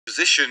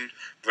position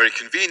very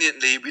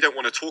conveniently. We don't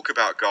want to talk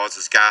about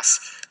Gaza's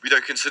gas. We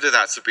don't consider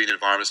that to be an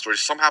environment story.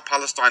 Somehow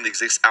Palestine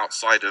exists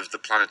outside of the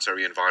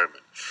planetary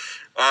environment.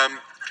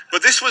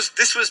 But this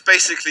was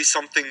basically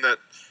something that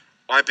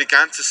I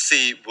began to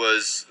see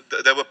was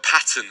that there were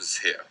patterns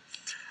here.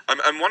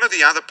 And one of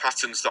the other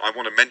patterns that I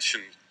want to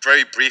mention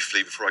very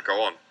briefly before I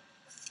go on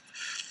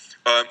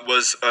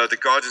was the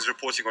Guardian's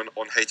reporting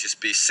on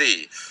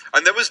HSBC.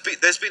 And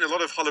there's been a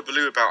lot of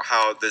hullabaloo about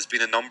how there's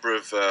been a number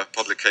of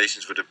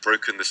publications that have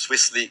broken the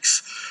Swiss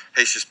leaks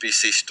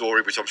HSBC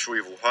story, which I'm sure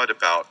you've all heard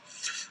about.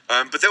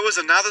 But there was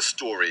another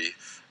story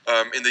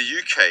in the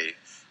UK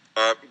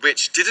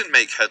which didn't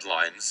make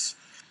headlines,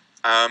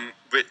 and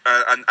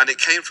it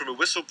came from a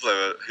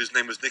whistleblower whose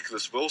name was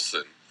Nicholas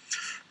Wilson,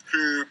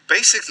 who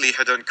basically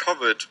had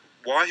uncovered,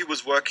 while he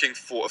was working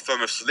for a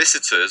firm of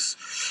solicitors,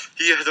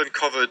 he had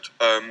uncovered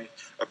a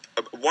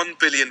 £1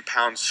 billion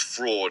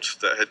fraud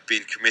that had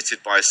been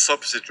committed by a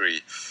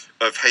subsidiary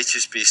of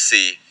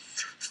HSBC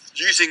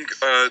using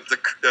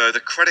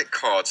the credit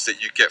cards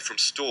that you get from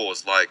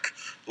stores like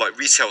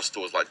retail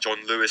stores like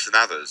John Lewis and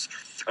others.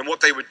 And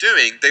what they were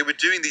doing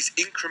these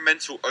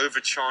incremental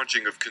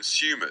overcharging of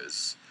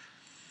consumers.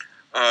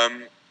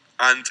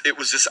 And it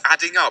was just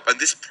adding up. And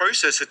this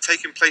process had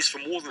taken place for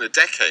more than a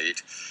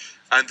decade.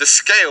 And the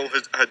scale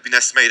had been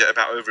estimated at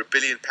about over £1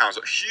 billion.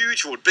 A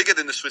huge fraud, bigger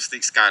than the Swiss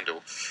leaks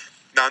scandal.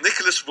 Now,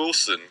 Nicholas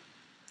Wilson,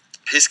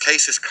 his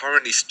case is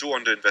currently still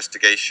under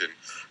investigation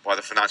by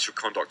the Financial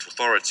Conduct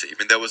Authority. I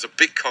mean, there was a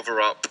big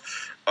cover-up.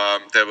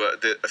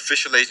 The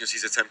official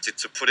agencies attempted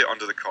to put it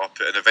under the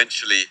carpet, and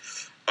eventually,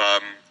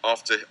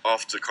 after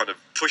kind of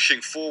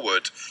pushing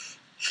forward,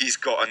 he's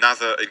got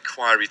another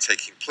inquiry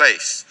taking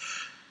place.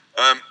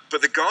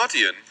 But the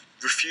Guardian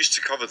refused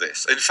to cover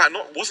this. In fact,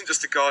 it wasn't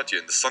just the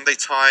Guardian, the Sunday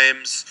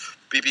Times,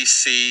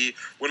 BBC.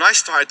 When I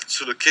started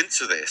to look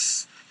into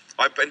this,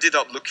 I ended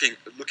up looking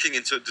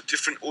into the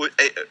different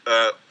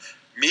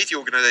media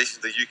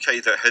organisations in the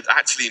UK that had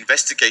actually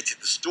investigated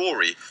the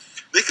story.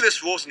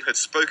 Nicholas Wilson had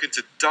spoken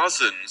to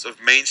dozens of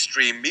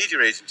mainstream media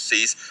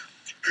agencies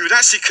who had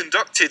actually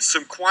conducted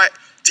some quite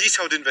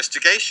detailed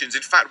investigations.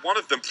 In fact, one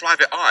of them,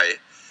 Private Eye,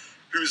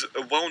 who's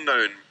a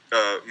well-known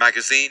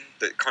magazine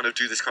that kind of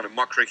do this kind of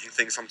muckraking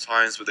thing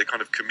sometimes, where they're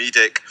kind of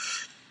comedic.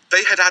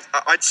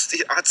 I'd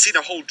seen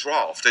a whole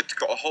draft. They'd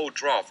got a whole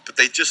draft, but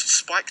they just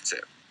spiked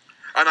it.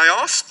 And I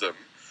asked them,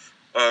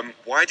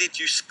 why did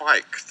you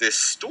spike this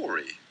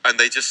story? And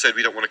they just said,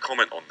 we don't want to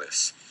comment on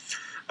this.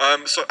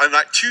 And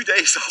like 2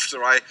 days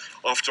after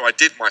I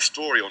did my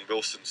story on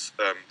Wilson's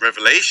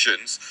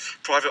revelations,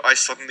 Private Eye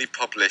suddenly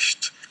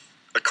published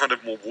a kind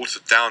of more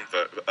watered down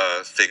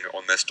thing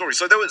on their story.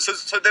 So there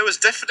was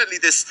definitely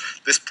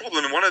this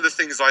problem. And one of the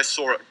things I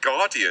saw at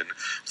Guardian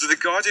was that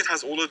the Guardian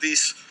has all of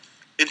these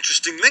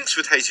interesting links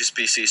with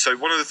HSBC. So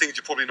one of the things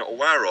you're probably not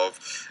aware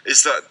of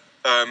is that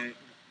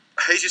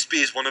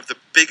HSBC is one of the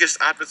biggest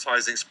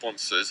advertising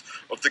sponsors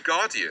of the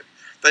Guardian.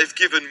 They've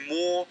given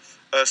more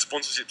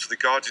sponsorship to the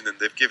Guardian than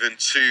they've given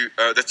to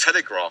the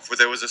Telegraph, where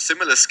there was a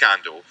similar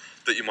scandal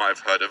that you might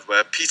have heard of,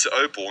 where Peter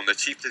Oborne, the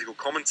chief political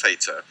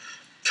commentator,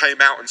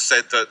 came out and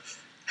said that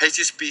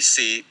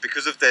HSBC,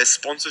 because of their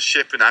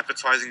sponsorship and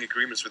advertising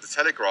agreements with the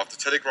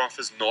Telegraph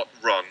has not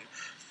run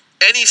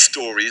any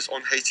stories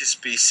on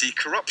HSBC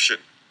corruption.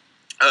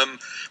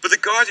 But the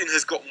Guardian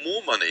has got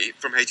more money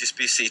from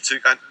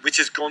HSBC, which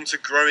has gone to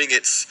growing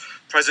its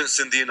presence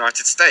in the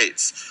United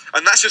States.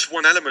 And that's just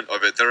one element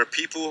of it. There are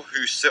people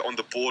who sit on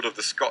the board of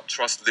the Scott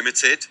Trust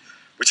Limited,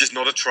 which is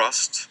not a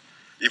trust,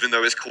 even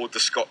though it's called the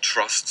Scott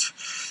Trust,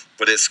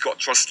 but it's Scott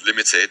Trust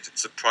Limited.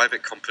 It's a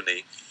private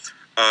company.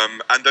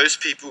 And those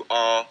people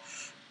are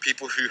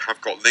people who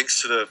have got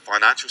links to the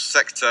financial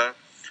sector,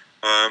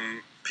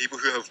 people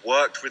who have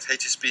worked with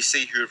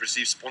HSBC, who have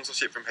received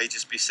sponsorship from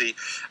HSBC,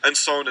 and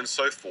so on and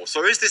so forth.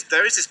 So there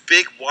is this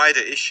big, wider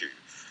issue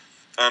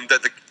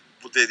that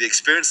the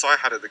experience I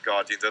had at The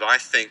Guardian that I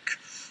think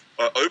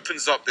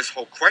opens up this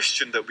whole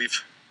question that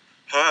we've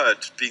heard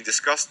being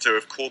discussed here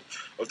of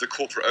the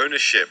corporate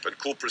ownership and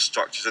corporate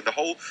structures and the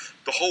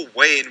whole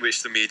way in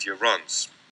which the media runs.